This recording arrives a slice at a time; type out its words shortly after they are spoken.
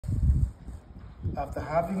After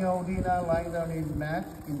having our dinner, lying down in mat,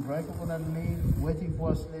 in dry coconut leaf, waiting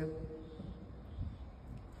for sleep,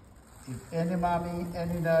 if any mommy,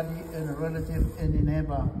 any daddy, any relative, any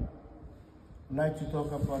neighbor like to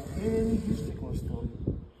talk about any historical story,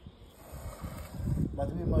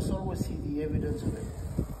 but we must always see the evidence of it.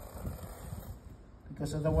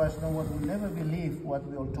 Because otherwise no one will never believe what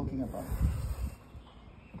we are talking about.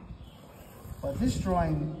 But this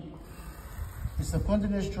drawing is a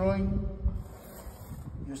continuous drawing.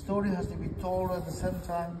 Your story has to be told at the same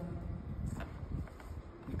time.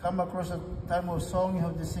 You come across a time of song, you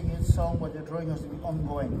have to sing each song, but your drawing has to be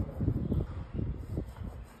ongoing.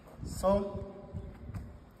 So,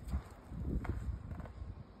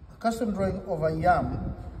 a custom drawing of a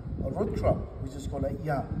yam, a root crop, which is called a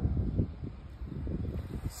yam.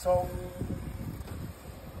 So,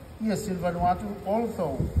 yes, in Vanuatu,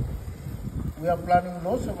 although we are planting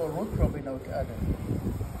lots of root crop in our garden,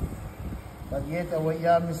 but yet our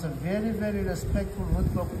yam is a very, very respectful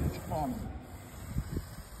root crop in its own.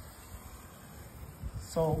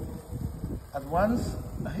 So, at once,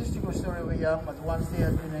 a historical story of a yam, at once there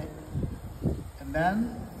had been a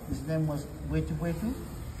man, his name was Wetu Wetu.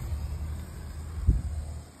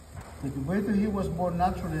 Wetu Wetu, he was born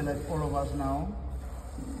naturally like all of us now.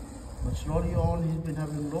 But slowly on, he's been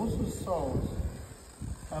having lots of sores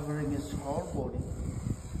covering his whole body,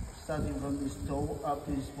 starting from his toe up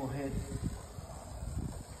to his forehead.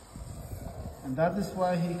 And that is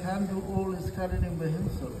why he can't do all his gardening by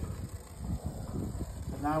himself.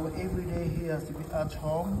 Now every day he has to be at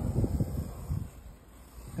home,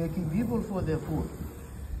 begging people for their food.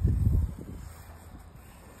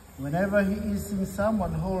 Whenever he is seeing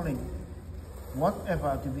someone holding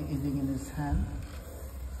whatever to be eating in his hand,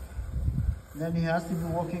 then he has to be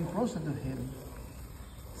walking closer to him,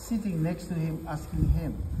 sitting next to him, asking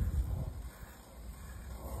him,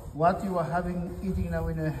 what you are having eating now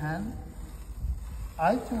in your hand,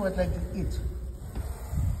 I too would like to eat,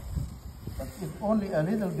 but if only a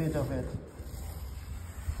little bit of it,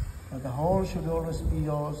 but the whole should always be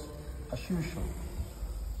yours as usual.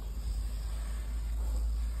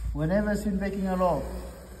 Whenever he's been baking a loaf,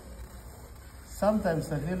 sometimes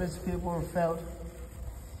the village people felt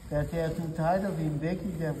that they are too tired of him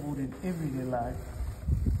baking their food in everyday life.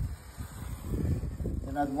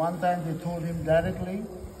 And at one time they told him directly,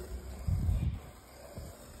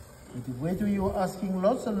 where do you asking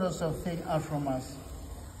lots and lots of things out from us?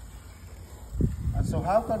 And so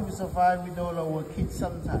how can we survive with all our kids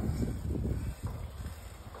sometimes?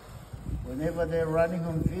 Whenever they're running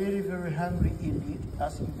home very, very hungry indeed,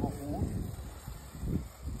 asking for food.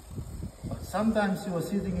 But sometimes you are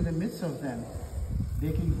sitting in the midst of them,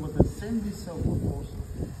 begging for the same dish of food also.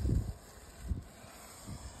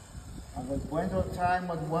 At a point of time,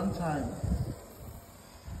 at one time,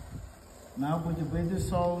 now when the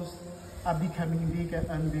souls are becoming bigger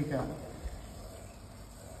and bigger,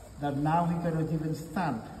 that now he cannot even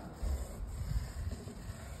stand.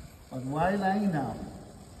 But while lying down,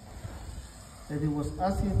 that he was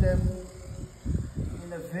asking them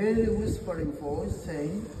in a very whispering voice,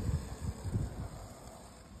 saying,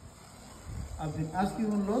 I've been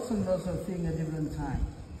asking you lots and lots of things at different times,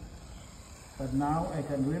 but now I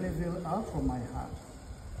can really feel out from my heart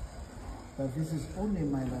that this is only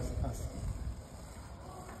my last asking.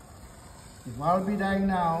 If I'll be dying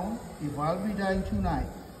now, if I'll be dying tonight,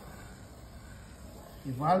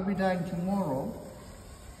 if I'll be dying tomorrow,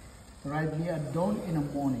 rightly at dawn in the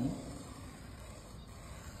morning,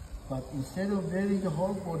 but instead of burying the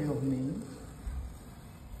whole body of me,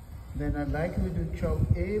 then I'd like you to chop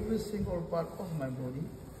every single part of my body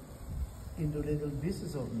into little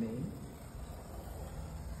pieces of me.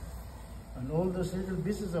 And all those little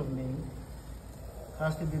pieces of me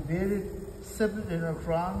has to be buried separate in the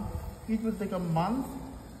ground. It will take a month,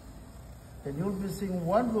 then you'll be seeing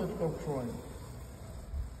one root crop growing.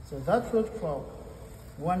 So that root crop,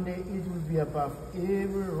 one day it will be above every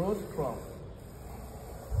root crop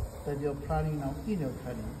that you're planting now in your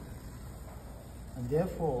garden. And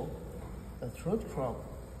therefore, that root crop,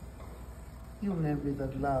 you'll name it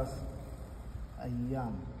at last a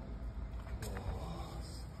yam.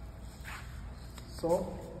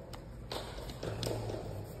 So,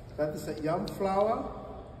 that is a yam flower.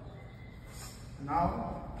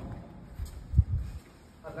 Now,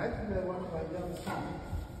 I'd like to play one of my yam song.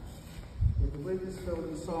 With the way this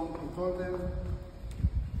family song, I told them,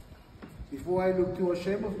 before I look too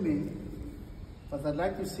ashamed of me, but I'd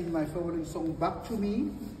like to sing my favorite song back to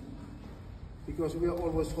me, because we are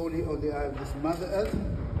always holy on the eye of this Mother Earth.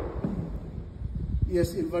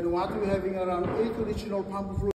 Yes, in Vanuatu we're having around 8 original palm fruit